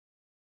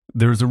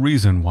There's a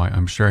reason why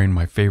I'm sharing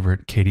my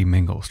favorite Katie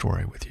Mingle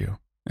story with you.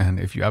 And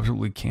if you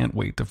absolutely can't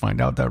wait to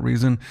find out that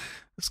reason,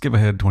 skip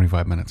ahead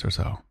 25 minutes or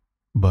so.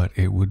 But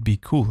it would be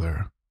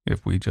cooler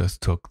if we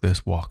just took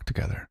this walk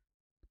together.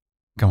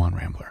 Come on,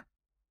 Rambler.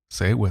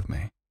 Say it with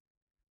me.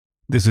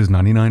 This is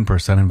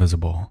 99%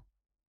 Invisible.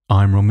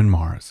 I'm Roman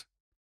Mars.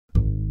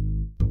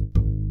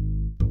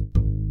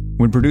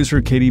 When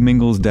producer Katie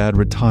Mingle's dad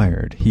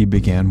retired, he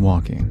began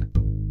walking.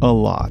 A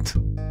lot.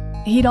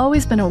 He'd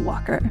always been a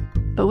walker,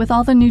 but with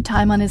all the new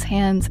time on his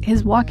hands,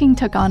 his walking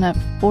took on a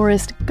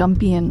Forrest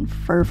Gumpian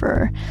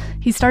fervor.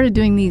 He started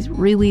doing these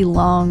really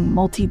long,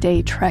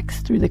 multi-day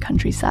treks through the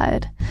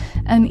countryside.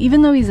 And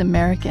even though he's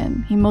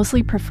American, he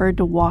mostly preferred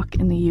to walk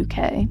in the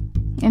UK.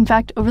 In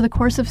fact, over the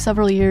course of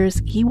several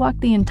years, he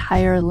walked the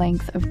entire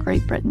length of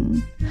Great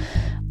Britain.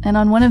 And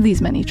on one of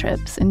these many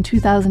trips, in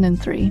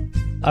 2003,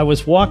 I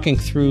was walking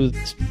through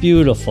this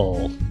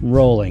beautiful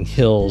rolling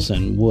hills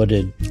and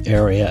wooded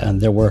area, and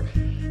there were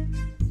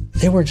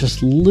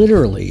just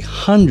literally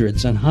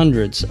hundreds and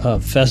hundreds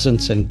of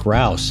pheasants and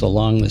grouse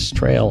along this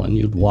trail, and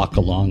you'd walk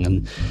along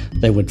and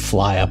they would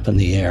fly up in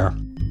the air.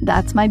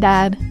 That's my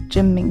dad,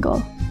 Jim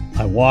Mingle.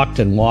 I walked,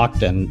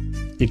 and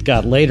it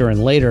got later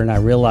and later, and I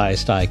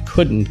realized I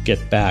couldn't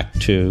get back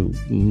to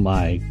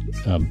my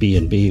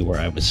B&B where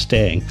I was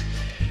staying.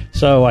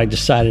 So I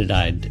decided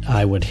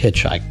I would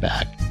hitchhike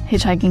back.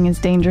 Hitchhiking is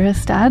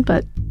dangerous, Dad,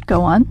 but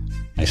go on.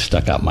 I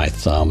stuck out my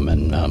thumb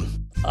and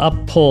up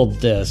pulled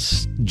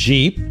this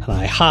Jeep, and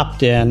I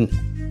hopped in,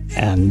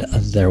 and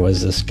there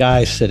was this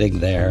guy sitting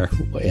there,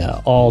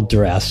 all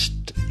dressed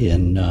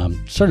in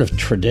sort of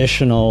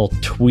traditional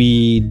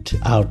tweed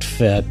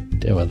outfit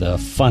with a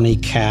funny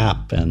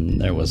cap,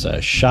 and there was a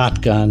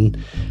shotgun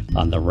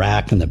on the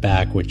rack in the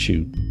back, which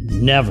you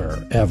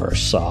never, ever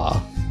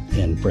saw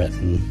in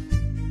Britain.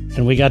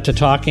 And we got to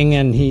talking,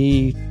 and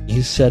he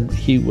said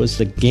he was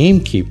the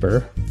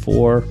gamekeeper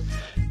for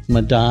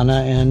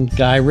Madonna and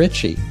Guy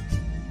Ritchie.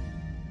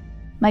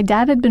 My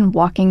dad had been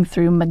walking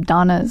through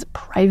Madonna's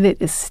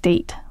private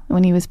estate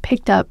when he was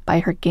picked up by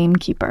her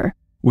gamekeeper.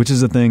 Which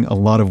is a thing a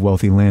lot of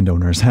wealthy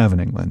landowners have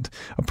in England,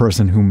 a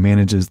person who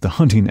manages the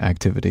hunting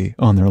activity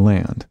on their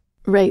land.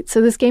 Right,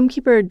 so this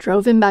gamekeeper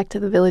drove him back to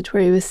the village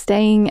where he was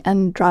staying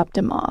and dropped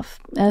him off.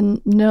 And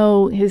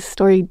no, his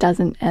story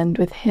doesn't end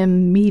with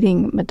him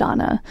meeting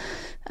Madonna.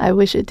 I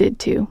wish it did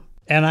too.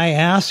 And I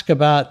asked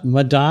about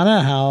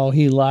Madonna, how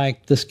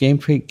this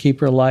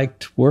gamekeeper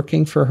liked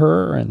working for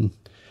her, and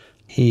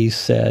he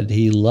said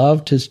he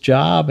loved his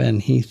job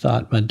and he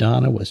thought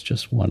Madonna was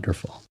just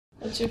wonderful.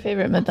 What's your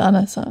favorite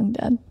Madonna song,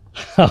 Dad?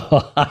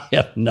 Oh, I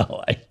have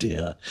no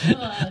idea.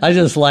 I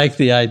just like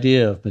the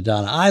idea of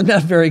Madonna. I'm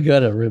not very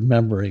good at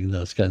remembering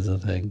those kinds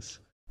of things.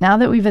 Now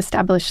that we've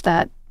established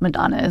that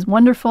Madonna is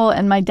wonderful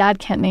and my dad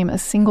can't name a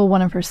single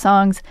one of her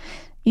songs,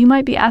 you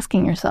might be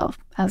asking yourself,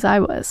 as I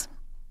was,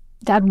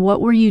 Dad, what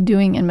were you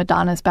doing in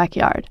Madonna's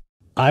backyard?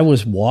 I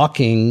was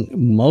walking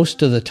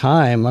most of the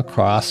time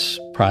across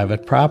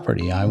private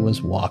property. I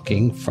was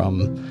walking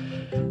from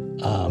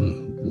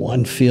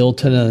one field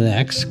to the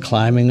next,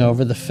 climbing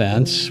over the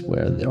fence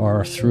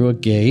or through a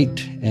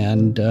gate,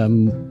 and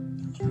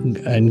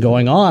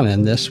going on.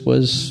 And this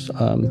was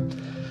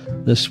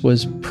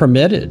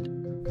permitted.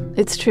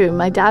 It's true.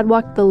 My dad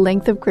walked the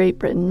length of Great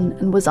Britain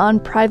and was on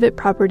private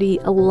property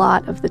a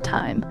lot of the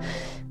time,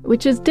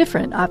 which is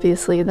different,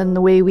 obviously, than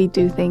the way we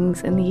do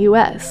things in the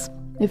U.S.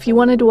 If you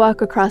wanted to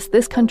walk across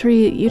this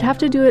country, you'd have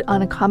to do it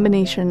on a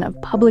combination of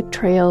public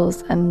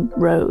trails and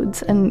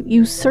roads, and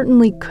you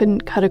certainly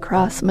couldn't cut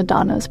across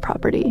Madonna's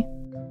property.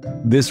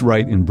 This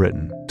right in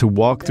Britain, to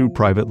walk through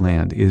private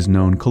land, is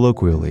known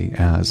colloquially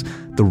as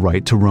the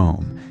right to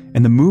roam,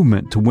 and the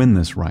movement to win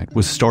this right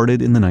was started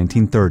in the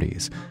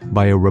 1930s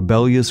by a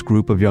rebellious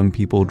group of young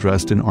people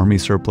dressed in army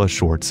surplus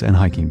shorts and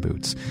hiking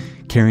boots,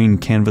 carrying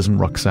canvas and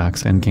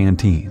rucksacks and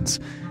canteens.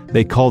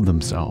 They called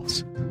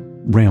themselves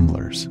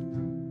Ramblers.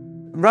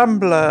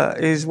 Rambler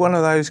is one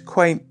of those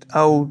quaint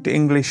old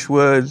English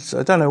words.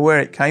 I don't know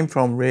where it came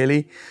from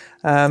really,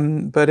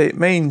 but it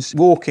means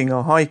walking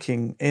or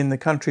hiking in the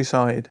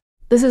countryside.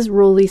 This is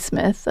Rolly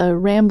Smith, a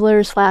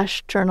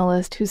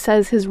rambler/journalist who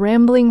says his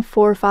rambling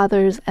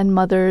forefathers and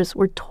mothers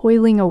were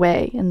toiling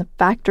away in the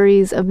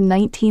factories of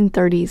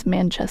 1930s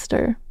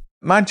Manchester.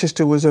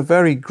 Manchester was a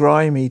very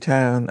grimy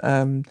town,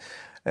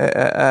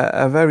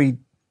 a very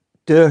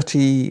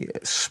dirty,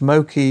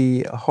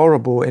 smoky,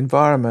 horrible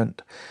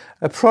environment.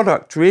 A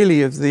product,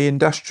 really, of the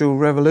Industrial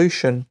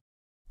Revolution.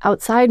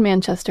 Outside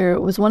Manchester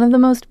was one of the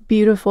most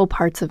beautiful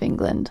parts of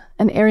England,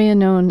 an area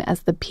known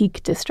as the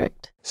Peak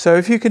District. So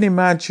if you can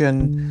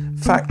imagine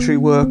factory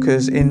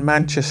workers in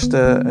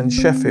Manchester and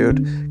Sheffield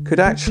could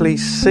actually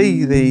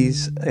see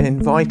these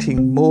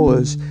inviting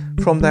moors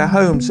from their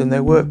homes and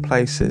their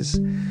workplaces,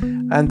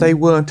 and they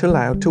weren't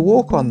allowed to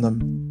walk on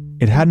them.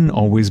 It hadn't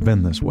always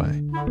been this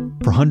way.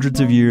 For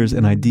hundreds of years,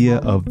 an idea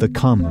of the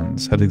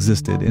commons had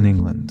existed in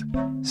England.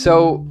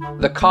 So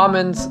the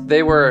commons,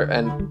 they were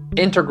an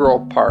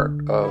integral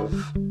part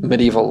of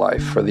medieval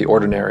life for the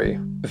ordinary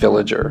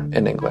villager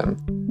in England.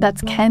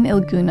 That's Ken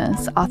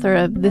Ilgunas, author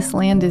of This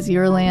Land is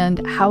Your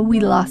Land, How We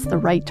Lost the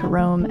Right to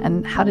Roam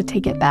and How to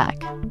Take It Back.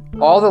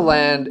 All the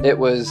land, it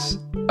was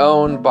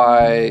owned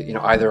by,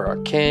 either a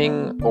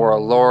king or a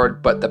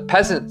lord, but the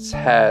peasants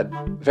had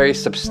very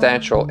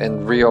substantial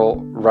and real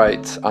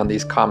rights on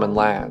these common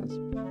lands.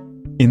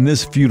 In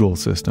this feudal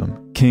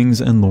system, kings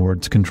and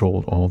lords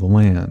controlled all the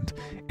land,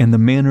 and the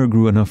manor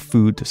grew enough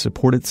food to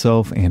support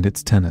itself and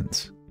its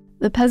tenants.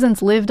 The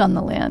peasants lived on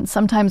the land,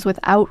 sometimes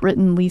without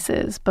written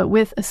leases, but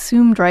with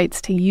assumed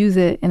rights to use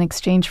it in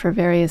exchange for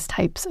various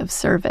types of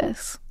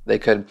service. They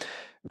could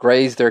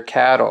graze their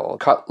cattle,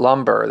 cut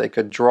lumber, they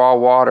could draw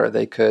water,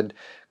 they could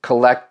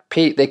collect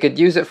peat, they could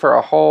use it for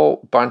a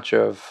whole bunch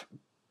of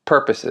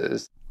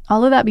purposes.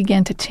 All of that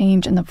began to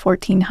change in the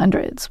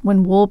 1400s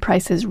when wool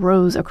prices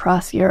rose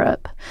across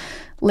Europe.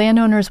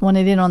 Landowners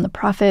wanted in on the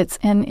profits,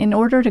 and in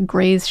order to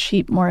graze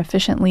sheep more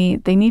efficiently,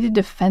 they needed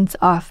to fence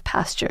off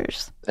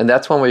pastures. And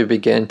that's when we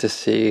begin to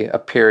see a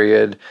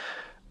period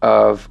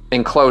of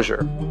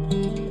enclosure.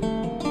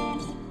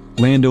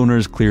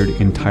 Landowners cleared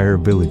entire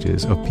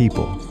villages of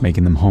people,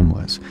 making them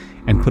homeless,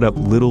 and put up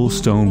little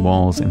stone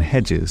walls and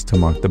hedges to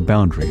mark the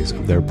boundaries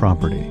of their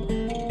property.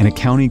 In a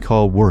county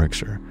called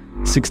Warwickshire,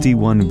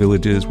 61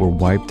 villages were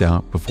wiped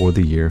out before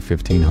the year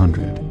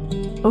 1500.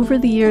 Over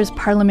the years,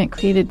 Parliament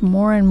created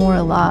more and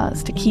more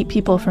laws to keep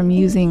people from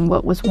using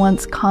what was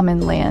once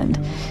common land.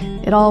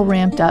 It all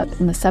ramped up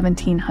in the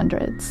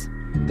 1700s.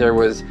 There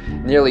was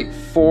nearly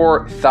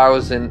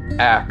 4,000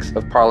 acts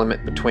of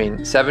Parliament between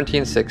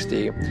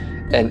 1760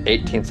 and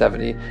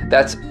 1870.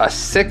 That's a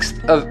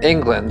sixth of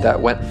England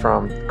that went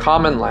from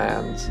common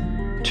lands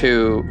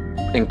to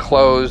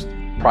enclosed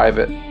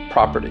private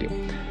property,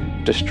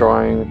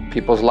 destroying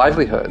people's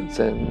livelihoods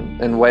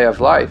and way of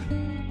life.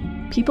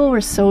 People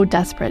were so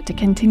desperate to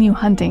continue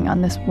hunting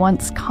on this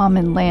once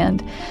common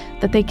land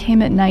that they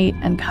came at night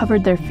and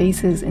covered their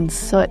faces in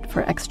soot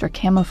for extra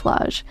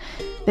camouflage.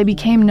 They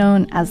became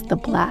known as the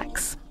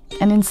Blacks.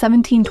 And in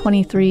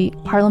 1723,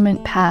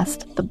 Parliament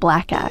passed the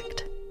Black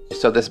Act.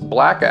 So this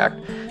Black Act,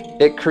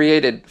 it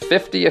created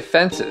 50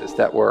 offenses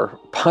that were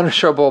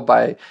punishable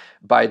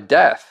by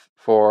death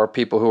for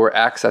people who were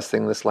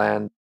accessing this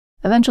land.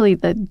 Eventually,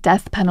 the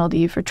death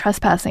penalty for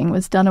trespassing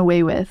was done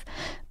away with,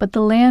 but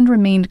the land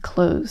remained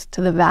closed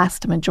to the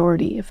vast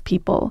majority of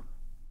people.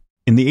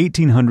 In the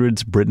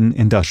 1800s, Britain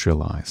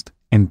industrialized,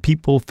 and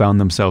people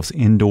found themselves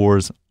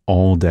indoors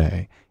all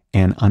day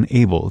and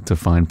unable to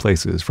find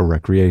places for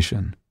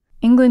recreation.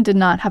 England did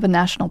not have a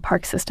national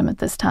park system at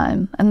this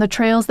time, and the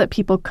trails that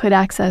people could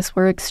access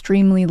were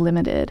extremely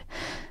limited.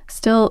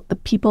 Still, the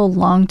people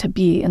longed to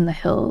be in the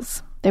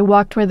hills. They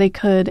walked where they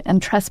could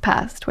and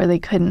trespassed where they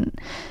couldn't.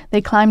 They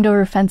climbed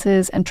over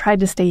fences and tried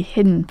to stay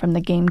hidden from the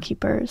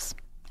gamekeepers.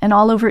 And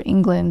all over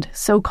England,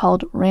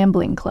 so-called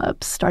rambling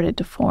clubs started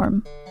to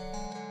form.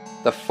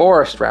 The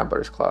Forest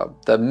Ramblers Club,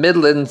 the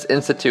Midlands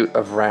Institute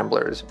of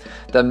Ramblers,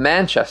 the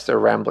Manchester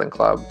Rambling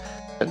Club.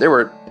 There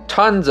were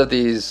tons of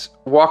these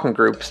walking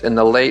groups in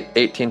the late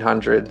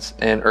 1800s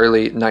and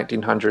early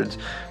 1900s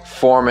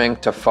forming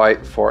to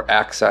fight for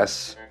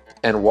access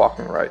and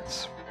walking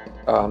rights.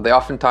 They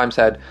oftentimes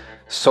had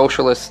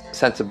socialist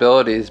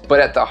sensibilities,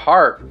 but at the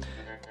heart,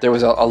 there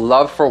was a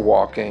love for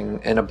walking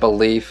and a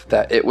belief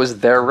that it was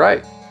their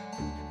right.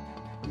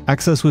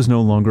 Access was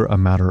no longer a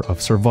matter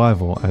of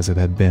survival as it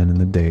had been in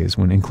the days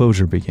when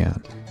enclosure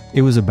began.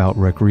 It was about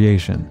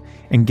recreation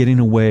and getting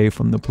away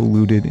from the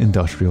polluted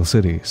industrial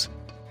cities.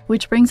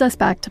 Which brings us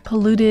back to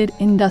polluted,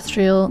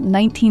 industrial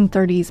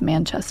 1930s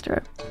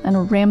Manchester and a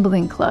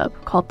rambling club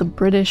called the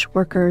British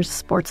Workers'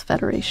 Sports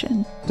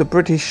Federation. The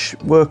British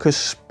Workers'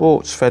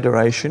 Sports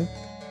Federation.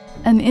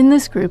 And in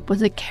this group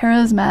was a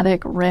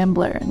charismatic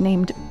rambler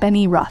named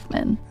Benny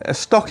Rothman. A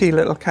stocky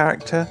little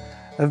character,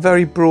 a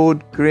very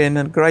broad grin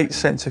and great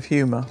sense of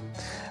humour,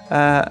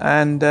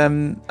 and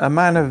a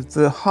man of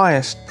the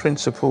highest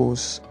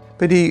principles.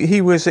 But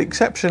he was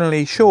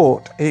exceptionally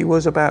short. He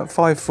was about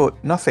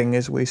 5'0",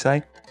 as we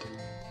say.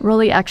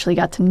 Rolly actually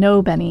got to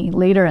know Benny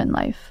later in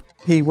life.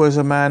 He was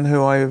a man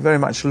who I very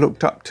much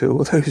looked up to,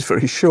 although he was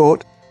very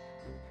short.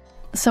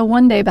 So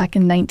one day back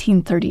in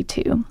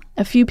 1932,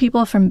 a few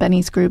people from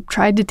Benny's group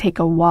tried to take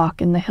a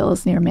walk in the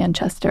hills near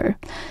Manchester,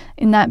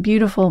 in that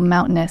beautiful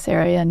mountainous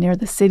area near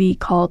the city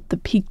called the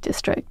Peak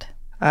District.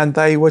 And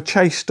they were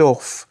chased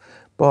off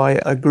by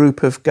a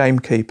group of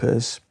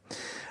gamekeepers.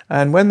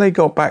 And when they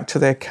got back to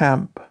their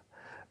camp,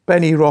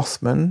 Benny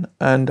Rothman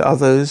and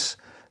others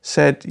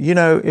said,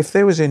 if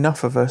there was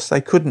enough of us, they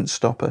couldn't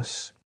stop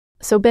us.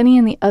 So Benny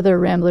and the other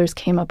ramblers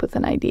came up with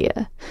an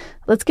idea.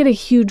 Let's get a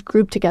huge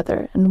group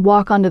together and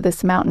walk onto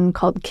this mountain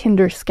called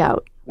Kinder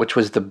Scout, which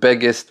was the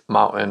biggest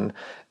mountain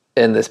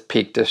in this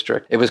Peak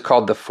District. It was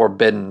called the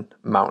Forbidden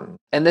Mountain.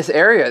 And this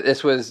area,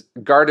 this was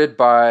guarded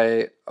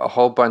by a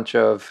whole bunch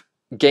of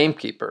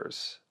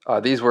gamekeepers.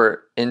 These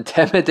were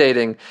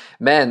intimidating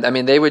men. I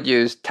mean, they would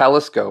use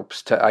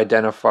telescopes to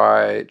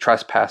identify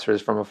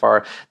trespassers from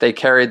afar. They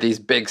carried these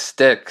big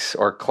sticks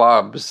or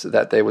clubs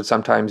that they would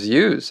sometimes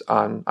use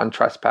on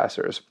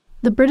trespassers.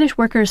 The British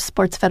Workers'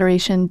 Sports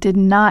Federation did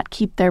not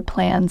keep their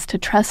plans to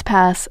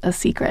trespass a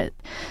secret.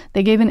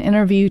 They gave an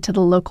interview to the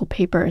local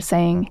paper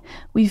saying,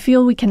 "We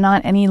feel we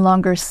cannot any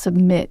longer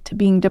submit to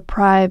being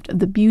deprived of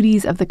the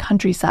beauties of the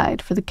countryside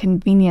for the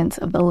convenience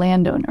of the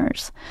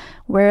landowners.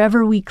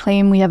 Wherever we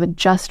claim we have a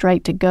just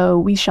right to go,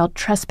 we shall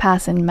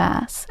trespass in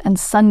mass, and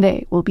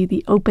Sunday will be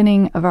the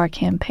opening of our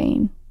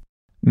campaign."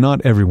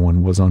 Not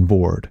everyone was on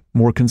board.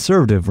 More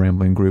conservative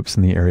rambling groups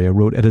in the area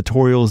wrote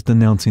editorials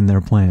denouncing their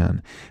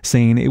plan,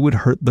 saying it would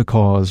hurt the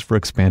cause for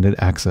expanded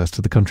access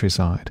to the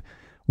countryside.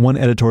 One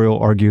editorial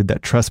argued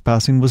that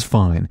trespassing was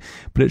fine,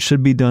 but it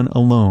should be done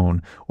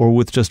alone or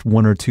with just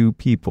one or two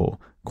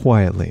people,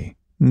 quietly,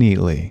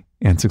 neatly,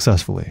 and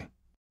successfully.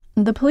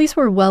 The police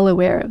were well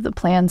aware of the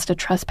plans to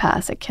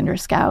trespass at Kinder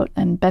Scout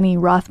and Benny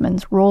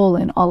Rothman's role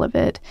in all of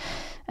it.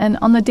 And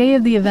on the day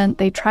of the event,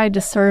 they tried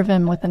to serve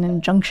him with an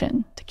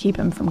injunction to keep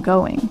him from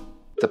going.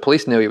 The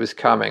police knew he was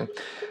coming,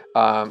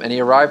 and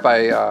he arrived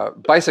by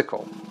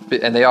bicycle,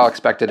 and they all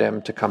expected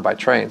him to come by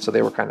train, so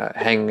they were kind of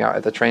hanging out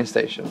at the train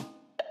station.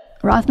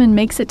 Rothman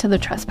makes it to the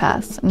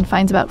trespass and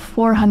finds about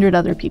 400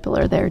 other people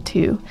are there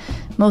too,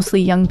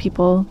 mostly young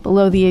people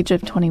below the age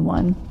of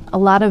 21. A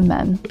lot of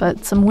men,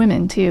 but some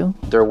women too.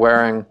 They're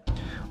wearing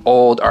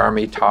old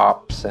army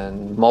tops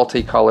and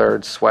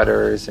multicolored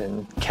sweaters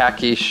and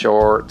khaki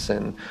shorts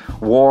and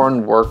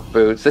worn work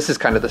boots. This is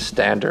kind of the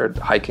standard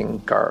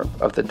hiking garb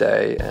of the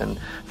day. And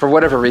for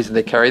whatever reason,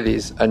 they carry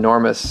these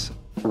enormous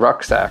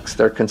rucksacks.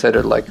 They're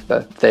considered like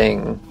the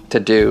thing to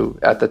do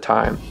at the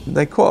time.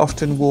 They quite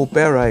often wore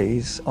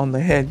berets on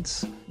their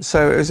heads.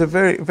 So it was a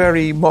very,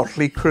 very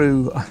motley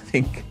crew, I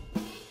think.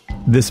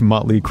 This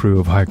motley crew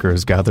of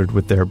hikers gathered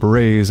with their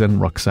berets and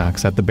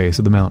rucksacks at the base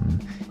of the mountain,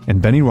 and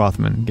Benny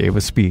Rothman gave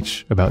a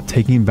speech about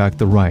taking back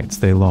the rights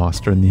they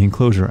lost during the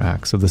Enclosure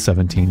Acts of the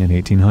 17 and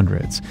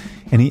 1800s,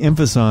 and he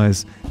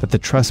emphasized that the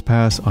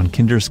trespass on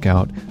Kinder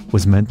Scout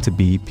was meant to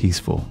be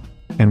peaceful.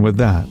 And with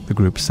that, the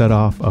group set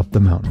off up the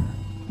mountain.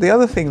 The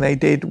other thing they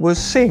did was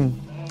sing.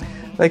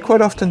 They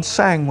quite often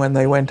sang when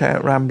they went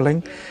out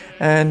rambling,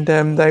 and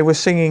they were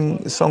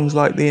singing songs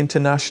like the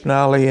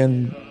Internationale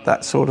and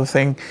that sort of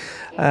thing.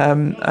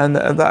 And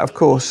that, of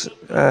course,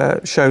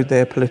 showed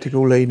their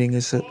political leaning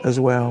as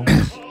well.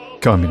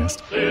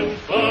 Communist.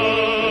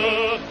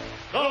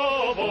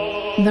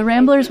 The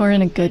Ramblers were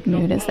in a good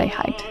mood as they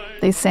hiked.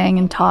 They sang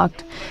and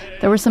talked.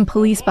 There were some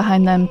police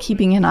behind them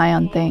keeping an eye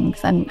on things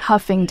and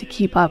huffing to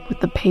keep up with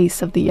the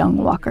pace of the young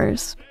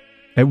walkers.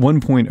 At one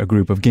point, a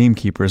group of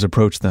gamekeepers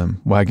approached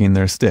them, wagging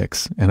their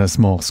sticks, and a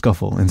small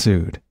scuffle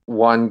ensued.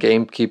 One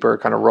gamekeeper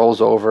kind of rolls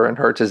over and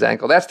hurts his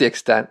ankle. That's the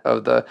extent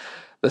of the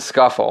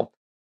scuffle.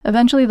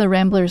 Eventually, the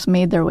Ramblers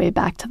made their way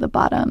back to the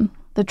bottom.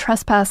 The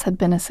trespass had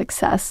been a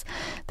success.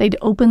 They'd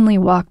openly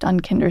walked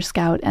on Kinder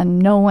Scout, and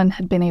no one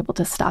had been able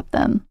to stop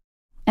them.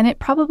 And it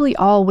probably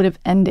all would have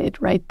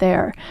ended right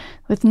there,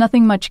 with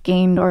nothing much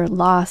gained or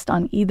lost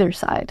on either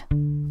side,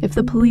 if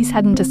the police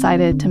hadn't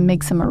decided to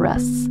make some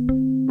arrests.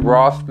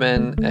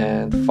 Rothman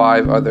and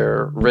 5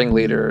 other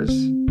ringleaders,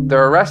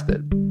 they're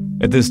arrested.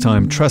 At this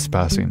time,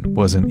 trespassing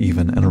wasn't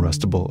even an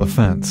arrestable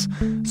offense,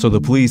 so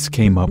the police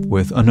came up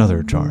with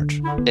another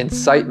charge.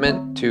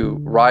 Incitement to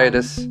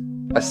riotous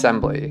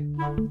assembly.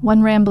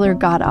 One Rambler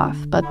got off,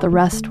 but the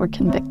rest were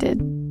convicted.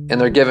 And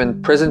they're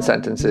given prison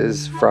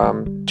sentences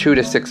from 2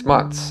 to 6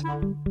 months.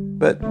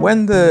 But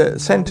when the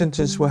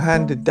sentences were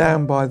handed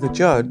down by the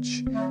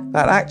judge,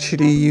 that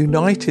actually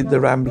united the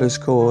Ramblers'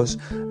 cause,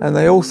 and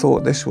they all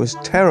thought this was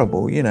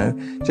terrible,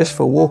 just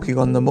for walking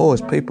on the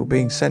moors, people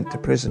being sent to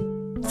prison.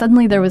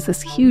 Suddenly there was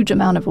this huge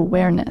amount of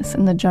awareness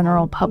in the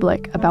general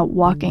public about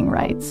walking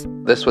rights.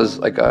 This was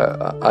like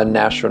a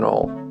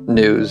national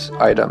news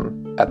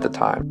item at the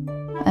time.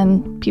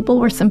 And people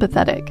were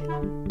sympathetic.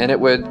 And it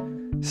would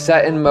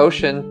set in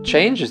motion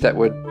changes that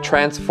would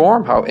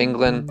transform how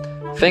England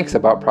thinks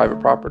about private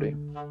property.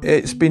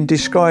 It's been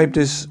described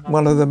as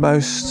one of the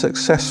most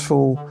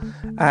successful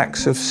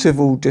acts of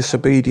civil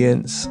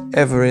disobedience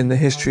ever in the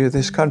history of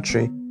this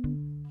country.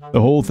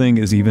 The whole thing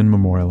is even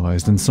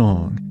memorialized in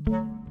song.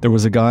 There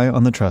was a guy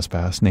on the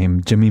trespass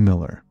named Jimmy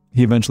Miller.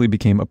 He eventually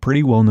became a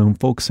pretty well-known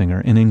folk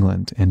singer in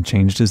England and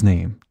changed his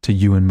name to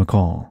Ewan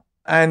MacColl.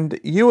 And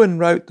Ewan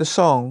wrote the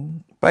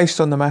song based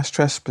on the mass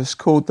trespass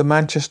called The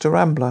Manchester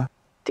Rambler.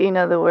 Do you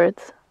know the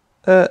words?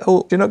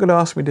 You're not going to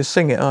ask me to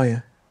sing it, are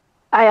you?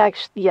 I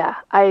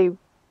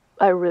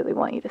really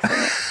want you to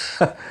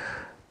sing it.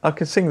 I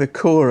can sing the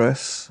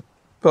chorus,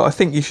 but I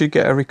think you should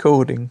get a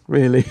recording,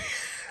 really.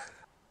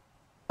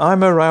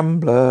 I'm a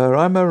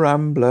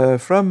rambler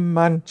from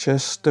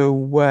Manchester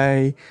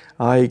way.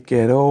 I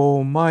get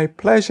all my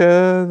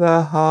pleasure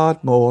the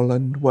hard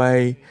moorland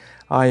way.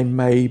 I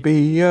may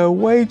be a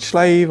wage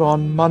slave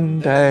on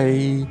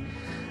Monday,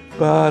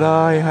 but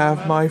I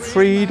have my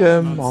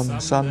freedom on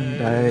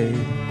Sunday.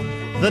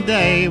 The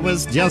day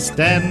was just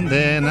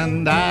ending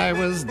and I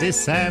was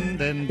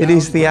descending. It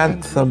is the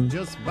anthem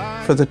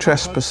for the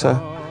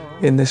trespasser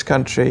in this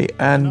country,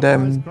 and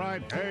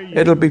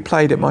it'll be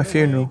played at my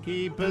funeral.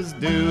 Keepers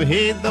do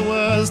heed the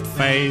worst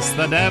face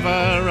that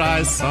ever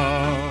I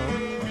saw.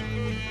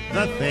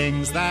 The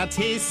things that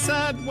he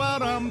said were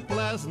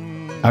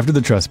unpleasant. After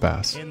the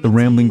trespass, the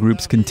rambling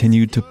groups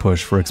continued to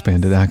push for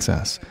expanded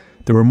access.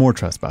 There were more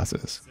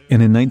trespasses.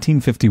 And in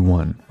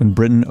 1951, when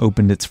Britain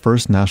opened its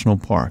first national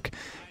park,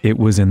 it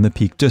was in the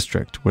Peak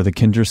District where the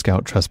Kinder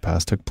Scout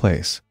trespass took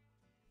place.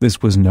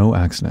 This was no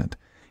accident.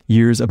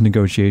 Years of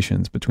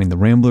negotiations between the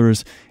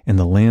Ramblers and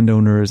the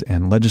landowners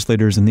and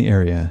legislators in the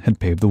area had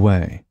paved the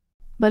way.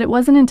 But it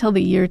wasn't until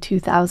the year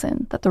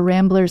 2000 that the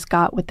Ramblers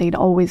got what they'd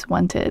always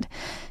wanted,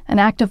 an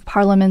act of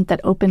parliament that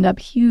opened up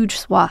huge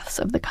swaths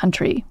of the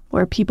country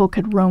where people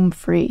could roam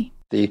free.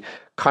 The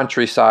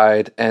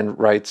Countryside and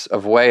Rights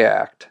of Way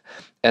Act.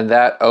 And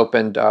that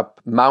opened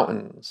up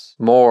mountains,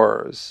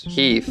 moors,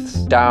 heaths,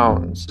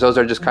 downs. Those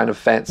are just kind of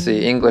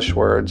fancy English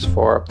words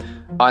for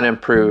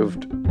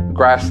unimproved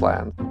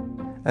grassland.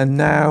 And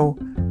now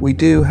we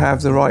do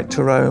have the right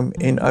to roam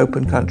in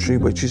open country,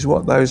 which is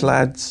what those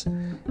lads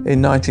in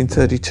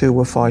 1932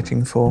 were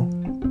fighting for.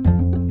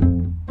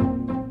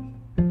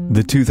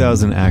 The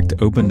 2000 Act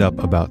opened up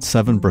about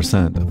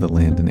 7% of the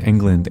land in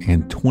England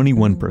and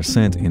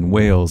 21% in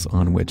Wales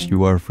on which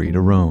you are free to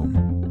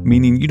roam,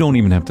 meaning you don't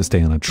even have to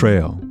stay on a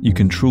trail. You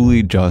can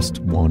truly just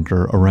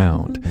wander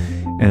around.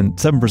 And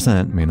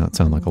 7% may not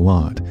sound like a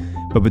lot,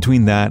 but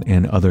between that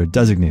and other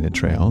designated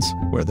trails,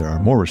 where there are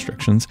more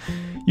restrictions,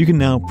 you can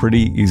now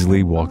pretty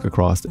easily walk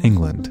across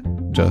England,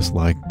 just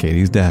like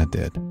Katie's dad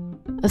did.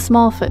 A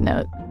small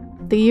footnote.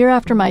 The year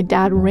after my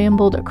dad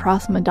rambled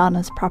across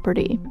Madonna's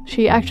property,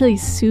 she actually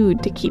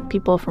sued to keep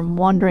people from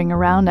wandering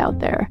around out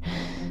there.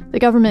 The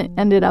government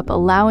ended up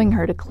allowing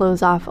her to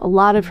close off a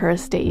lot of her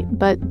estate,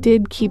 but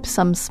did keep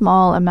some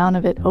small amount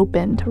of it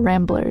open to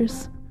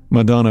ramblers.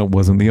 Madonna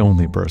wasn't the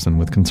only person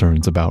with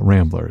concerns about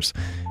ramblers.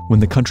 When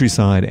the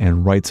Countryside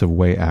and Rights of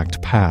Way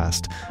Act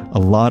passed, a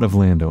lot of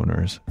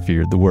landowners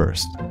feared the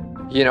worst.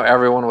 You know,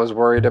 everyone was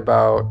worried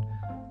about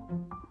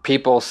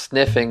people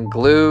sniffing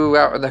glue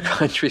out in the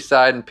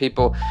countryside and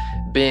people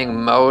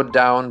being mowed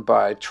down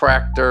by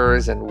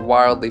tractors and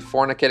wildly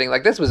fornicating.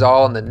 Like, this was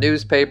all in the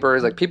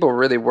newspapers. Like, people were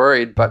really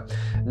worried, but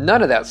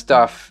none of that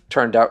stuff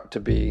turned out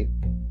to be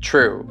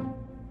true.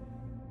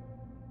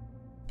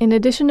 In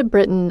addition to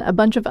Britain, a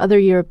bunch of other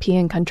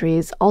European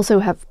countries also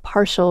have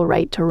partial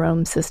right to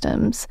roam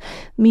systems,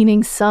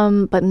 meaning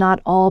some but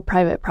not all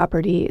private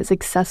property is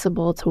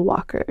accessible to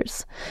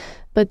walkers.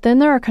 But then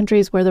there are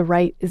countries where the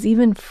right is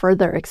even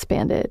further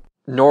expanded.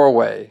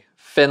 Norway,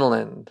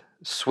 Finland,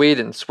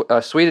 Sweden.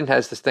 Sweden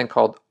has this thing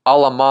called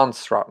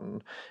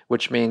allemansrätten,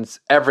 which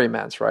means every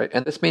man's right.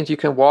 And this means you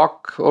can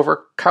walk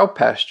over cow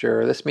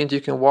pasture. This means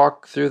you can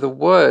walk through the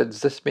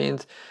woods. This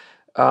means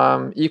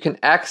you can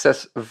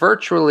access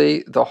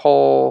virtually the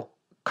whole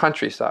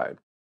countryside.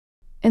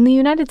 In the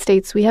United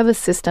States, we have a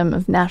system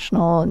of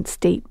national and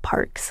state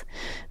parks,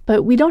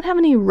 but we don't have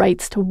any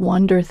rights to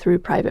wander through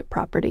private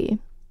property.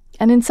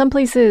 And in some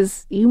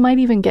places, you might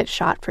even get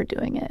shot for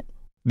doing it.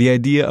 The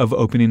idea of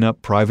opening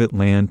up private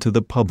land to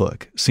the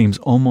public seems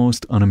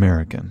almost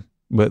un-American,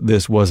 but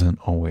this wasn't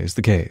always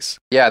the case.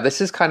 Yeah, this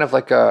is kind of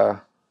like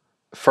a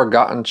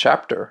forgotten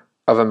chapter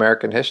of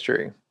American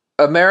history.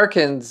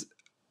 Americans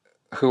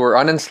who were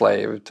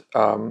unenslaved,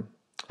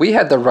 we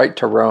had the right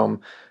to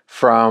roam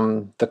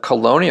from the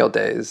colonial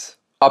days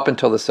up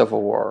until the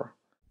Civil War.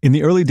 In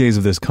the early days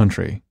of this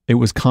country, it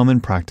was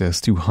common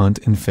practice to hunt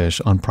and fish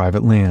on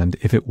private land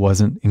if it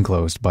wasn't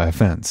enclosed by a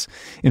fence.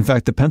 In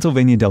fact, the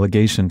Pennsylvania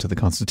delegation to the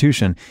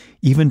Constitution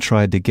even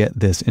tried to get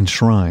this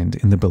enshrined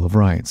in the Bill of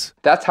Rights.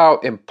 That's how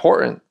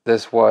important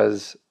this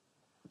was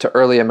to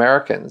early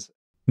Americans.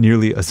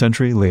 Nearly a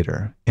century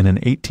later, in an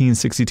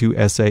 1862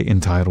 essay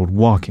entitled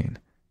Walking,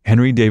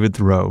 Henry David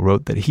Thoreau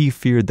wrote that he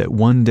feared that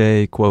one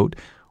day, quote,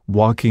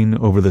 walking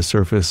over the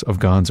surface of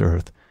God's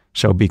earth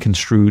shall be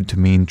construed to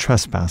mean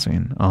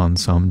trespassing on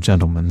some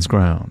gentleman's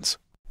grounds.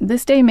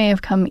 This day may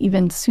have come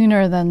even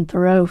sooner than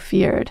Thoreau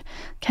feared.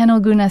 Ken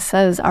Olguna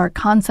says our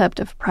concept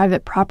of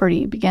private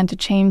property began to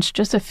change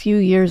just a few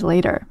years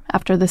later,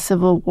 after the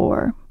Civil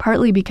War,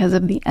 partly because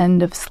of the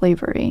end of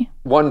slavery.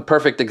 One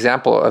perfect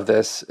example of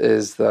this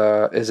is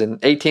in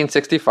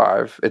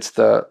 1865. It's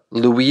the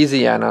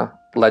Louisiana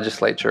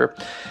legislature.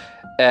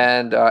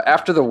 And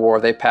after the war,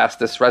 they passed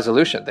this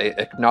resolution. They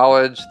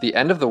acknowledge the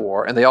end of the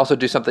war, and they also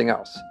do something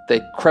else. They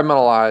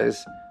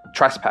criminalize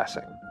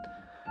trespassing.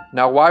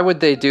 Now, why would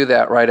they do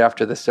that right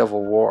after the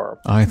Civil War?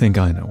 I think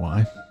I know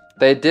why.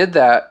 They did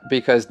that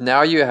because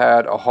now you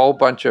had a whole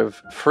bunch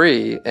of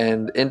free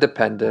and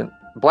independent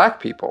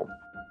black people.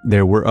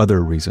 There were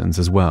other reasons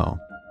as well.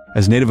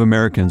 As Native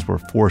Americans were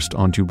forced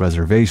onto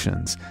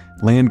reservations,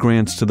 land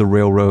grants to the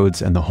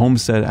railroads and the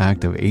Homestead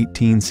Act of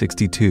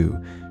 1862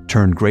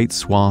 turned great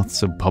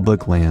swaths of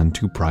public land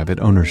to private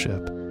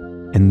ownership.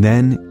 And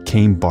then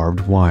came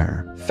barbed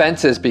wire.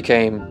 Fences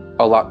became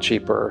a lot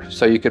cheaper,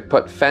 so you could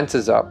put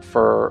fences up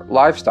for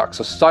livestock.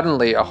 So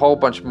suddenly a whole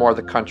bunch more of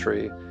the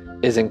country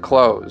is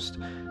enclosed.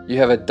 You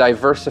have a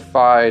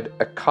diversified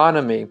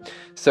economy.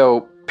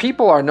 So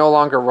people are no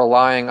longer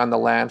relying on the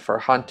land for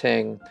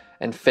hunting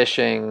and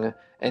fishing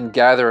and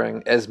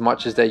gathering as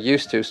much as they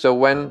used to. So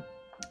when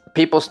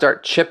people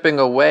start chipping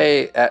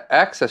away at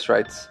access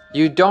rights,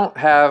 you don't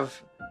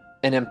have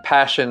an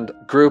impassioned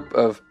group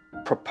of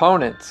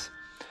proponents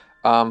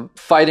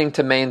fighting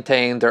to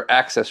maintain their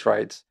access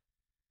rights.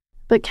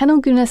 But Ken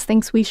Ilgunas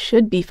thinks we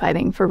should be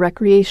fighting for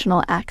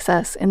recreational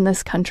access in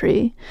this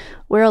country,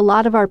 where a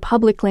lot of our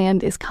public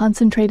land is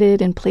concentrated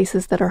in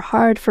places that are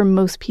hard for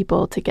most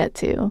people to get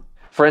to.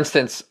 For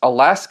instance,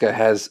 Alaska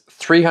has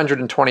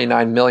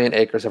 329 million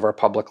acres of our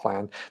public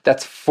land.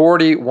 That's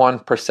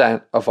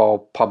 41% of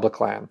all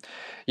public land.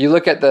 You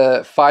look at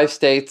the 5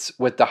 states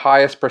with the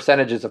highest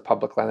percentages of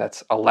public land,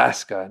 that's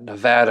Alaska,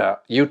 Nevada,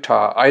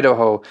 Utah,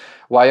 Idaho,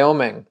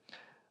 Wyoming.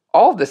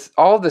 All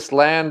of this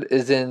land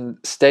is in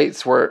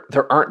states where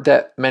there aren't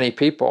that many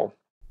people.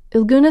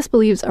 Ilgunas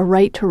believes a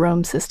right to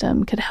roam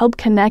system could help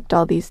connect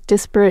all these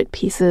disparate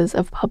pieces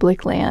of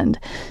public land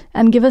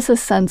and give us a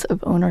sense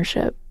of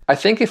ownership. I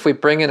think if we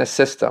bring in a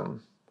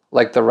system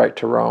like the right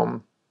to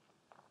roam,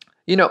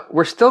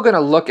 we're still going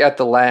to look at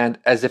the land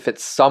as if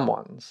it's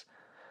someone's.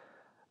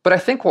 But I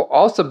think we'll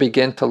also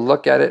begin to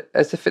look at it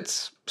as if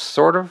it's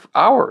sort of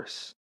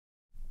ours.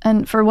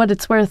 And for what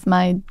it's worth,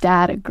 my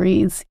dad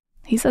agrees.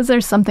 He says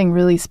there's something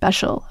really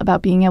special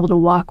about being able to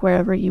walk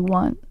wherever you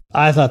want.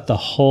 I thought the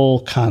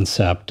whole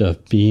concept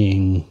of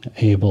being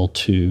able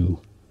to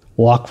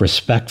walk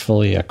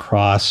respectfully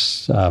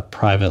across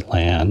private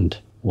land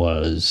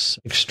was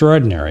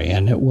extraordinary,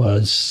 and it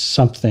was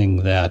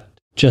something that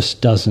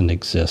just doesn't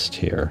exist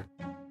here.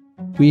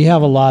 We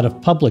have a lot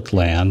of public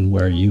land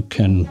where you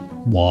can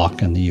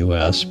walk in the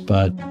U.S.,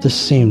 but this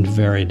seemed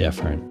very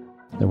different.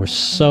 There were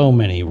so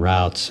many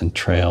routes and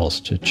trails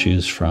to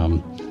choose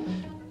from.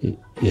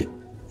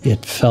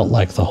 It felt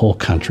like the whole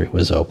country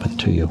was open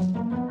to you.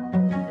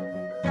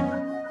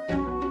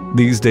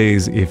 These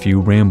days, if you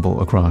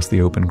ramble across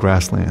the open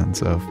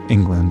grasslands of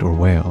England or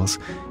Wales,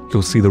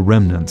 you'll see the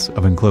remnants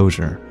of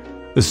enclosure,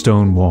 the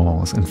stone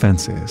walls and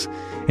fences,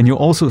 and you'll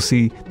also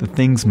see the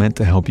things meant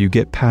to help you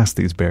get past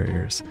these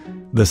barriers.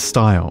 The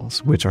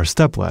stiles, which are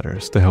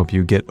stepladders to help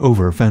you get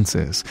over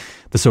fences,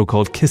 the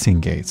so-called kissing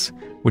gates,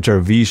 which are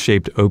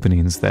V-shaped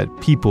openings that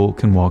people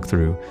can walk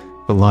through,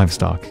 but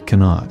livestock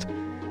cannot.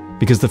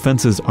 Because the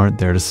fences aren't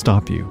there to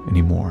stop you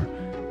anymore.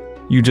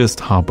 You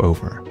just hop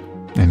over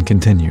and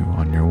continue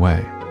on your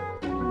way.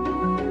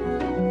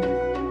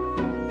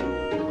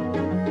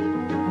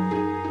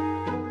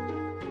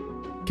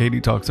 Katie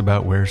talks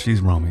about where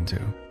she's roaming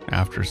to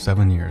after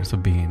 7 years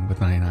of being with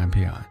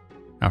 99PI.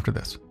 After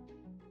this.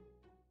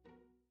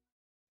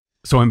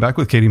 So I'm back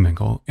with Katie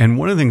Mingle, and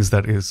one of the things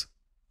that is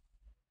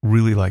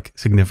really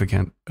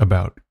significant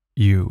about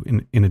you,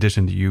 in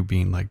addition to you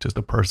being just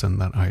a person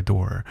that I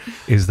adore,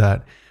 is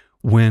that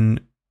when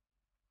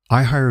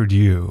I hired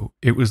you,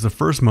 it was the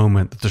first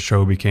moment that the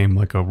show became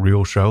a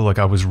real show.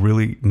 I was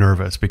really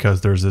nervous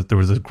because there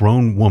was a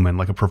grown woman,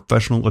 a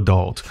professional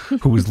adult,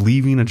 who was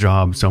leaving a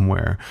job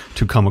somewhere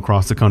to come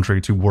across the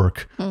country to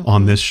work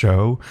on this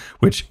show,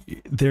 which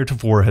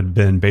theretofore had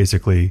been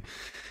basically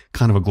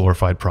kind of a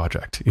glorified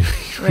project.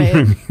 Right.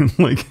 You know what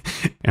I mean?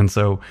 And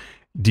so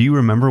do you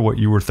remember what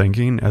you were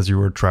thinking as you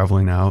were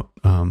traveling out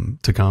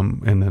to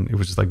come? And then it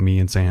was just me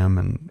and Sam,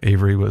 and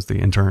Avery was the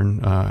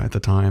intern at the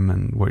time,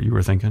 and what you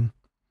were thinking?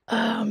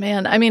 Oh,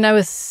 man. I mean, I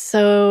was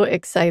so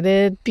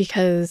excited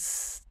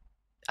because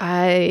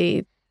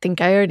I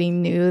think I already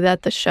knew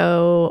that the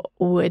show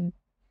would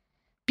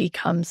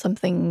become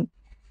something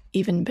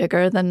even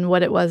bigger than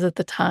what it was at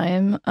the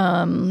time.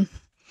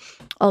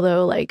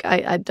 Although,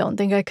 I don't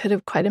think I could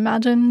have quite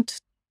imagined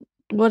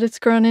what it's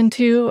grown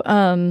into.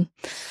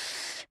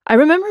 I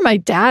remember my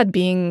dad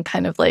being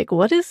kind of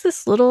what is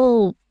this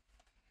little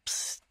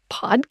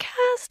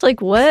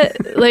podcast? What?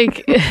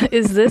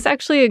 Is this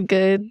actually a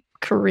good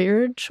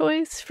career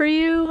choice for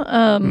you?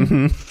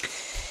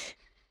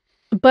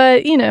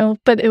 But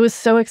it was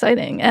so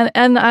exciting,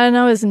 and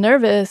I was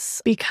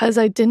nervous because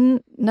I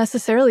didn't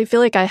necessarily feel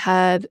like I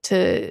had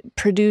to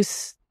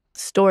produce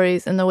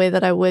stories in the way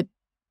that I would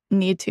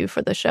need to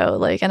for the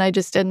show, and I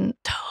just didn't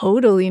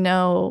totally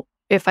know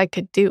if I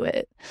could do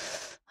it.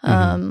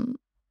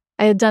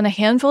 I had done a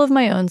handful of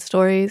my own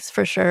stories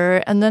for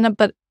sure, and then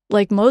but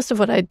most of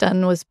what I'd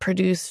done was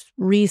produce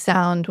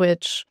Resound,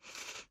 which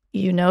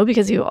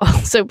because you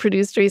also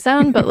produced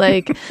Resound, but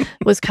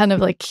was kind of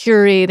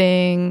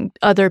curating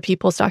other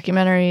people's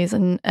documentaries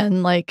and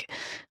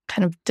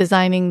kind of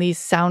designing these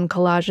sound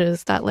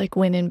collages that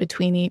went in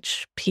between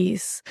each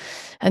piece.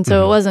 And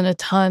so it wasn't a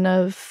ton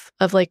of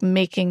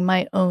making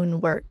my own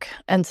work.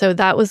 And so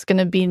that was going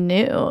to be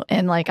new.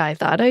 And I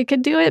thought I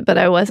could do it, but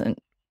I wasn't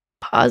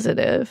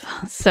positive.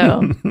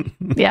 So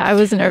yeah, I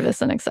was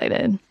nervous and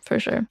excited for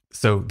sure.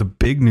 So the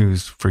big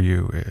news for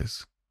you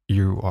is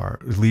you are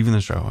leaving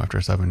the show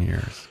after 7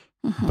 years,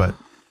 but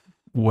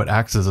what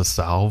acts as a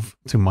salve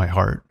to my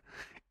heart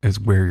is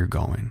where you're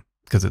going,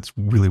 because it's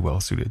really well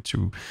suited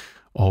to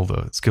all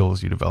the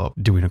skills you develop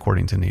doing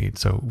according to need.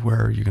 So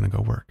where are you going to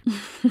go work?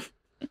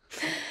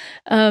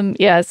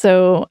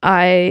 So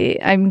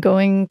I'm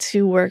going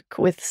to work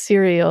with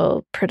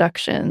Serial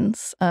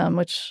Productions,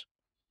 which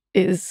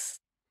is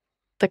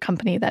the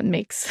company that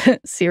makes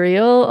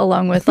cereal,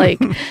 along with like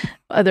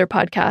other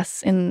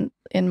podcasts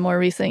in more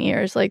recent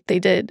years. Like they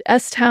did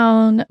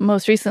S-Town.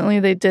 Most recently,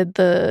 they did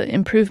the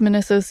Improvement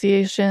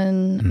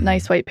Association.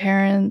 Nice White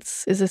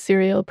Parents is a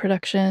serial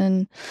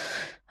production.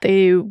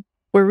 They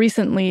were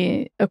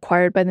recently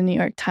acquired by the New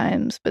York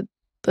Times, but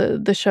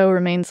the show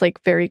remains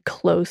like very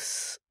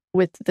close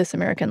with This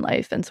American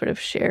Life and sort of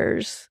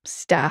shares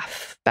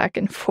staff back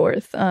and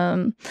forth.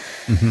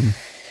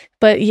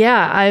 But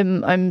yeah,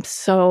 I'm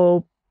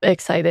so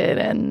excited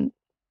and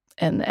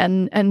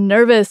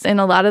nervous in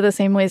a lot of the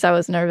same ways I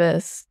was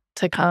nervous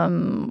to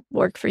come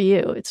work for you.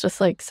 It's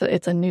just like, so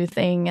it's a new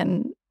thing,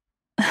 and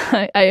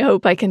I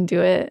hope I can do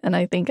it, and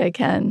I think I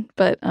can.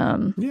 But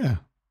yeah,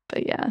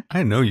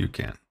 I know you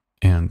can,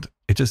 and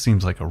it just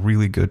seems like a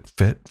really good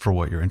fit for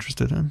what you're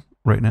interested in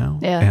right now.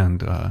 Yeah,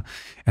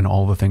 and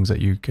all the things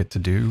that you get to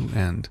do,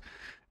 and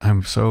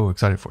I'm so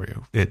excited for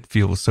you. It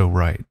feels so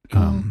right.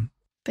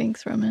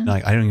 Thanks, Roman.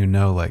 Like I don't even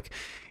know like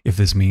if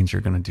this means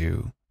you're going to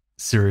do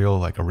serial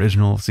like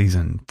original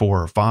season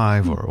 4 or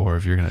 5 or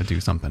if you're going to do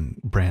something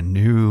brand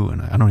new,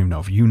 and I don't even know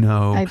if you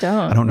know. I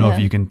don't know if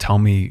you can tell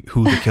me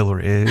who the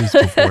killer is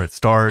before it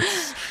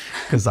starts,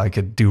 because I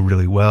could do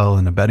really well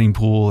in a betting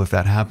pool if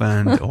that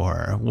happened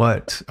or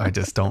what. I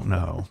just don't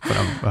know,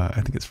 but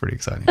I think it's pretty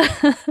exciting.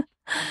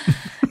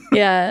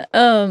 Yeah.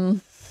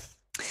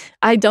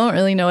 I don't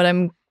really know what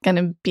I'm going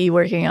to be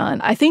working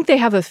on. I think they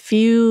have a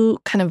few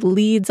kind of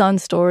leads on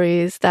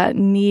stories that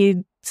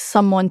need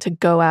someone to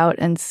go out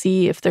and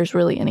see if there's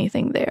really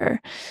anything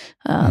there.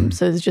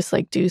 So it's just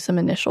like do some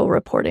initial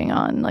reporting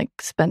on, like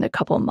spend a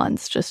couple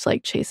months just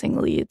like chasing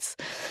leads.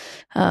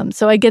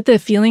 So I get the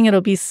feeling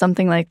it'll be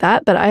something like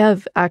that, but I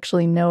have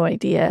actually no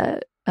idea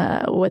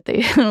what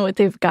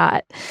they've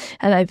got,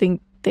 and I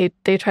think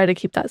they try to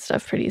keep that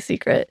stuff pretty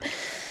secret.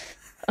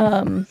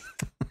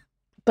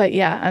 But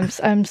yeah,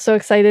 I'm so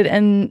excited.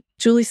 And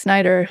Julie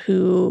Snyder,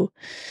 who,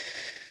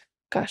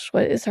 gosh,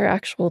 what is her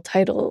actual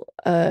title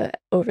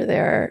over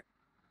there?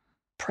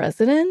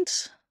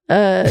 President?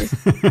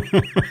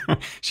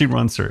 She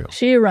runs Serial.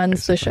 She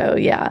runs the show,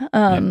 yeah.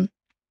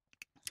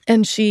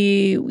 And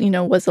she,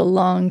 was a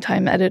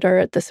longtime editor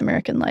at This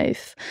American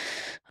Life.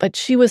 But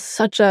she was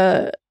such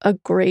a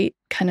great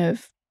kind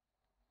of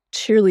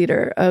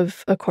cheerleader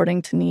of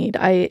According to Need.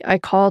 I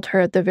called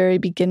her at the very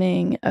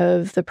beginning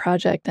of the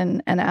project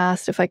and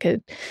asked if I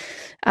could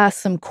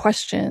ask some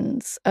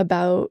questions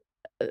about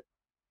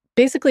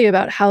basically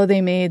about how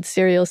they made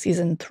Serial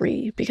season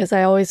 3, because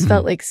I always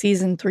felt like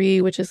season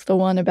 3, which is the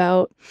one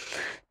about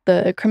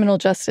the criminal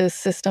justice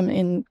system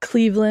in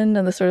Cleveland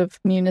and the sort of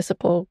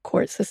municipal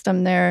court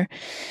system there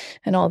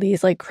and all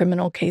these like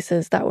criminal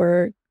cases that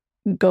were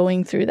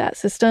going through that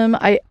system.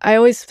 I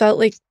always felt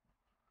like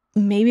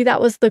maybe that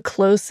was the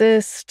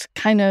closest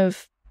kind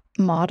of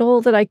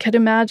model that I could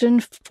imagine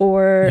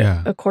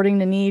for According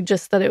to Need,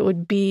 just that it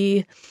would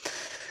be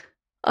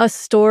a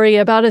story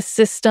about a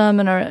system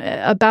and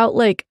about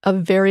like a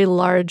very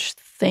large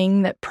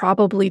thing that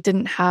probably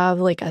didn't have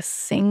like a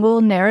single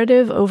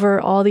narrative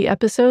over all the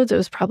episodes. It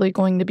was probably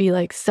going to be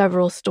like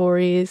several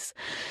stories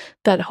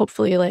that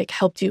hopefully like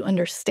helped you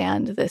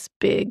understand this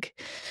big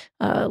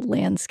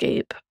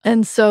landscape.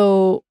 And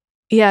so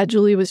yeah,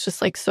 Julie was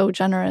just like so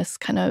generous,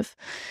 kind of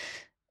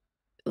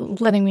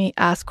letting me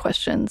ask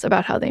questions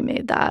about how they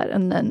made that.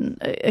 And then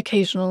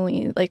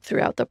occasionally, like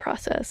throughout the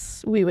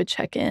process, we would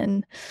check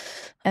in.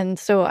 And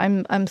so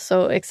I'm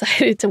so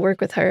excited to work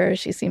with her.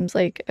 She seems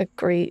like a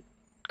great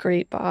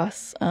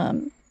boss. Not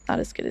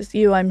as good as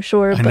you, I'm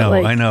sure.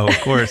 I know, of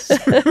course.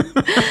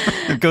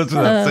 It goes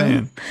without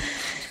saying.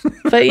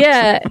 But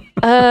yeah,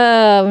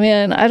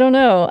 man, I don't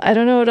know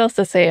what else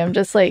to say. I'm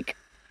just like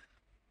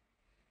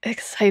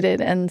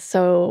excited and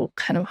so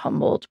kind of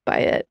humbled by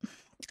it.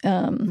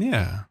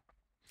 Yeah.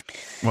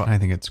 Well, I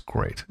think it's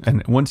great.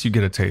 And once you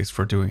get a taste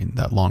for doing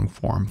that long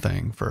form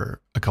thing for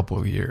a couple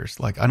of years,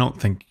 like I don't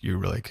think you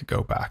really could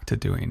go back to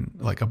doing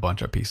like a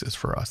bunch of pieces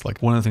for us.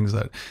 Like one of the things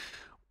that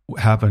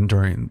happened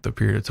during the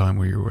period of time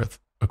where you were with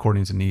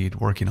According to Need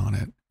working on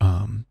it,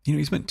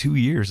 you spent 2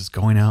 years just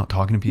going out,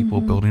 talking to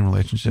people, building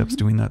relationships,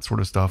 doing that sort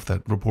of stuff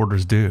that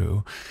reporters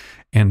do.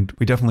 And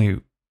we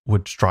definitely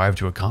would strive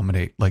to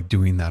accommodate like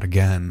doing that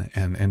again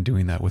and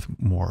doing that with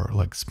more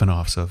like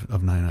spinoffs of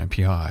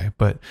 99PI.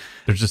 But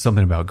there's just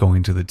something about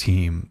going to the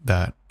team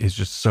that is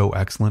just so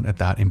excellent at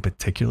that in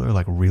particular,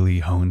 like really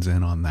hones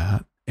in on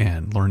that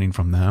and learning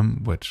from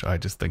them, which I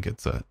just think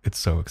it's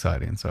so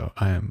exciting. So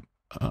I am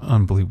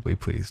unbelievably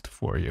pleased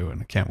for you,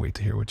 and I can't wait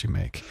to hear what you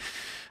make.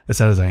 As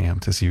sad as I am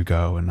to see you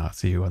go and not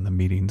see you in the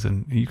meetings,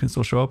 and you can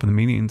still show up in the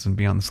meetings and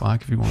be on the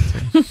Slack if you want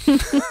to.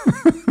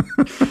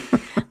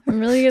 I'm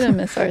really going to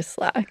miss our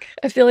Slack.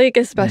 I feel like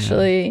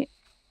especially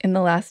in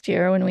the last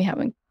year when we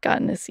haven't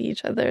gotten to see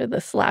each other, the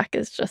Slack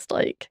is just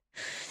like,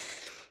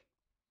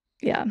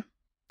 yeah.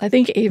 I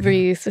think Avery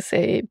used to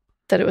say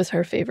that it was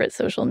her favorite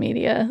social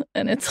media,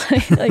 and it's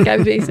like I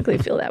basically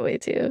feel that way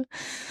too.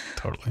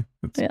 Totally.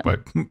 It's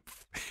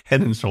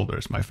Head and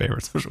Shoulders, my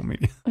favorite social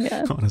media,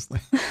 Yeah. honestly.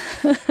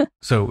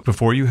 So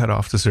before you head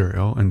off to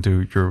Serial and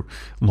do your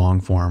long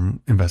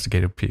form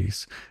investigative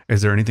piece,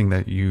 is there anything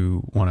that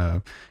you want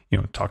to,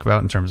 talk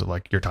about in terms of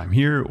like your time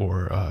here,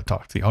 or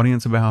talk to the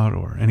audience about,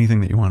 or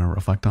anything that you want to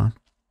reflect on?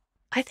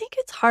 I think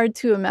it's hard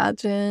to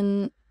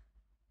imagine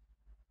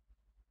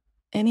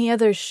any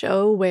other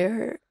show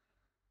where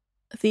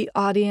the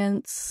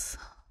audience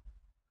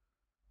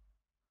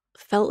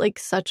felt like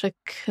such a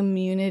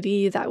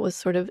community that was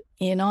sort of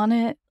in on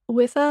it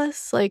with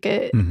us. Like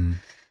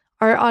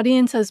our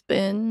audience has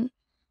been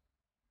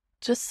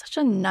just such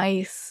a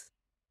nice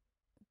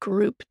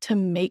group to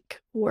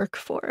make work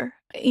for,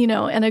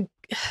 and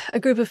a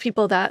group of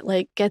people that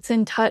like gets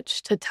in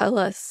touch to tell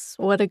us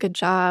what a good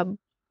job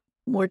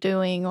we're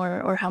doing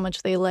or how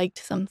much they liked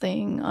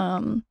something.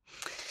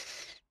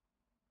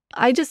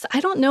 I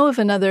don't know if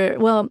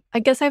I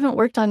guess I haven't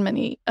worked on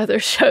many other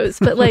shows,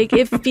 but like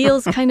it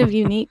feels kind of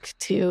unique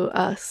to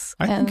us.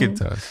 I think it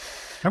does.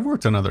 I've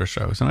worked on other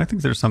shows and I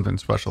think there's something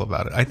special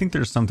about it. I think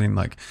there's something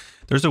like,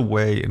 there's a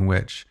way in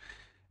which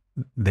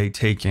they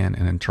take in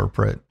and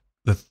interpret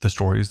the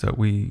stories that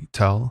we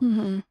tell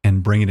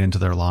and bring it into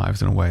their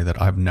lives in a way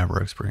that I've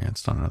never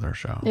experienced on another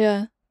show.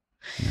 Yeah.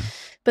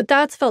 But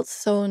that's felt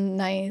so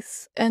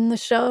nice. And the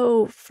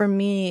show for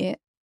me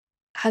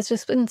has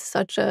just been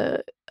such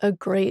a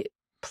great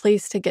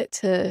place to get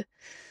to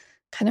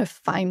kind of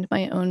find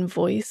my own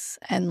voice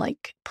and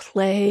like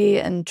play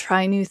and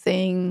try new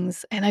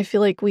things. And I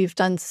feel like we've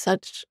done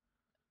such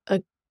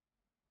a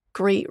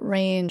great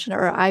range,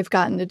 or I've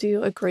gotten to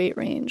do a great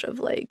range of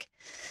like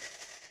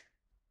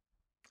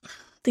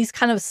these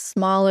kind of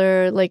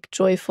smaller, like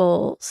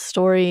joyful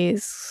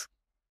stories,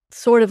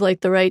 sort of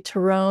like The Right to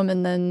Roam,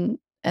 and then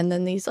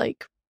these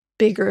like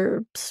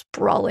bigger,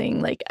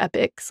 sprawling like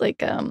epics, like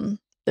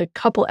the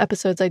couple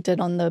episodes I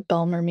did on the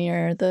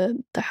Belmermeer,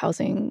 the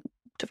housing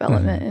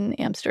development in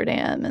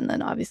Amsterdam, and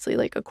then obviously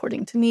like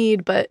According to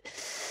Need. But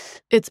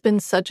it's been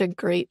such a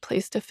great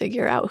place to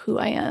figure out who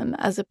I am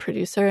as a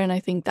producer, and I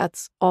think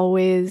that's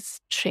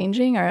always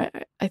changing, or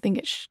I think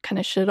it kind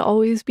of should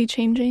always be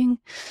changing.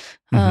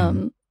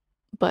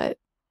 But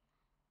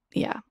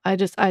yeah, I've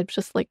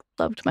just like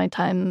loved my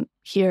time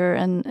here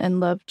and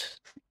loved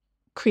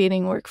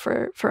creating work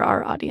for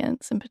our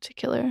audience in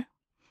particular.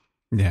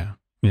 Yeah.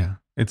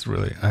 It's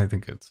really, I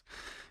think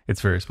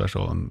it's very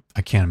special, and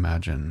I can't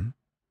imagine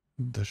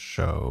the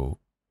show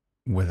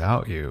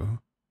without you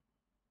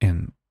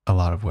in a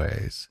lot of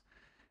ways.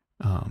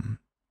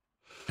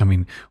 I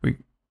mean,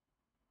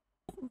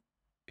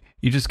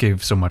 you just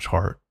gave so much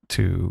heart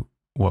to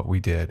what we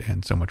did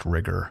and so much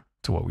rigor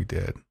to what we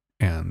did.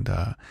 And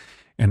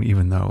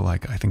even though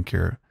like, I think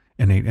your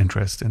innate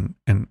interest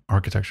in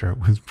architecture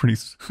was pretty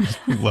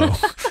low,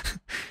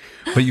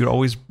 but you'd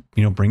always,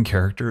 bring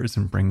characters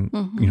and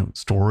bring,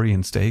 story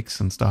and stakes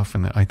and stuff.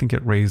 And I think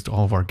it raised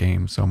all of our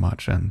game so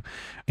much. And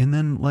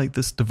then like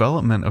this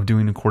development of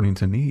doing According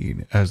to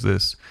Need as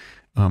this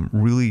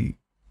really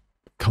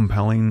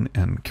compelling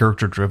and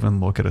character driven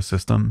look at a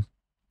system.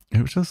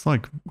 It was just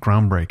like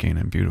groundbreaking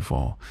and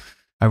beautiful.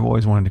 I've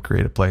always wanted to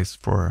create a place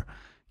for,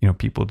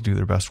 people to do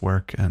their best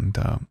work and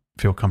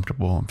feel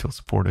comfortable and feel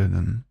supported.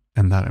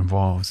 And that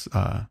involves,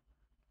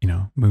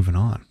 moving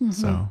on.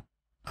 So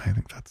I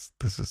think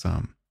this is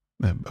a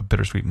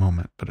bittersweet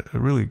moment, but a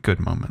really good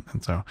moment.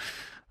 And so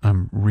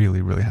I'm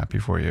really, really happy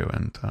for you.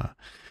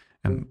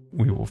 And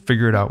we will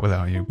figure it out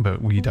without you,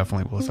 but we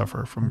definitely will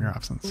suffer from your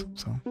absence.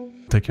 So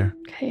take care.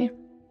 Okay.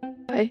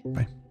 Bye.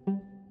 Bye.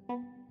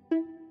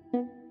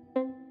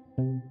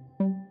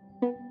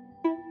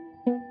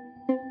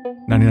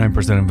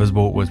 99%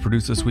 Invisible was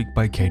produced this week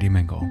by Katie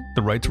Mingle.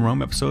 The Right to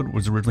Roam episode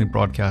was originally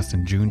broadcast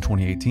in June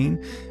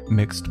 2018,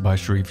 mixed by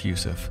Sharif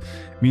Yusuf.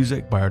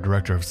 Music by our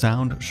director of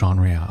sound, Sean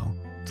Real.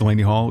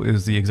 Delaney Hall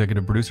is the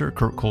executive producer.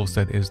 Kurt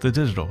Kolstead is the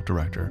digital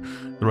director.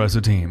 The rest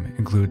of the team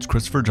includes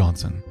Christopher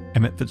Johnson,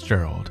 Emmett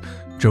Fitzgerald,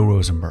 Joe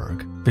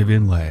Rosenberg,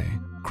 Vivian Leigh,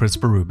 Chris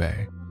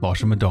Berube,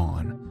 Lasha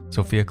Madon,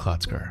 Sophia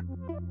Klotzker,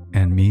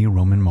 and me,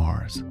 Roman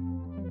Mars.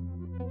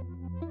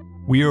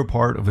 We are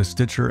part of the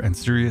Stitcher and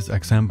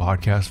SiriusXM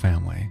podcast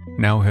family,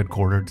 now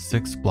headquartered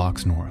 6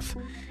 blocks north,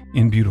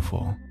 in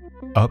beautiful,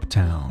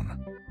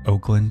 uptown,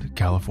 Oakland,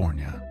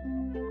 California.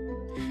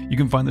 You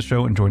can find the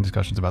show and join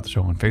discussions about the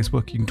show on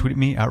Facebook. You can tweet at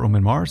me at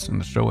Roman Mars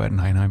and the show at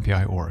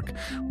 99pi.org.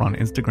 We're on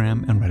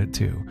Instagram and Reddit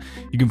too.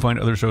 You can find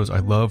other shows I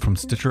love from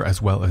Stitcher,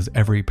 as well as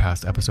every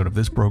past episode of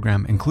this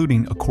program,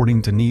 including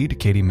According to Need,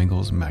 Katie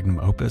Mingle's magnum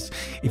opus.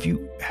 If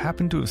you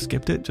happen to have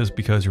skipped it just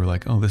because you're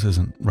like, oh, this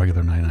isn't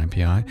regular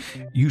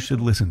 99pi, you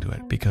should listen to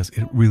it because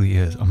it really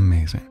is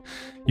amazing.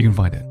 You can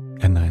find it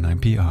at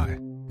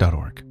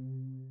 99pi.org.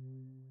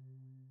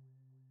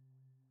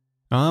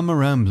 I'm a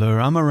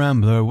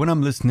rambler when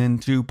I'm listening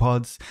to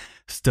pods.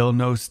 Still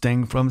no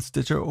sting from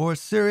Stitcher or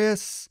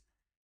Sirius,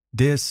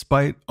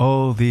 despite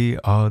all the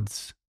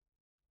odds.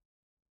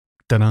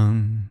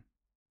 Ta-dum.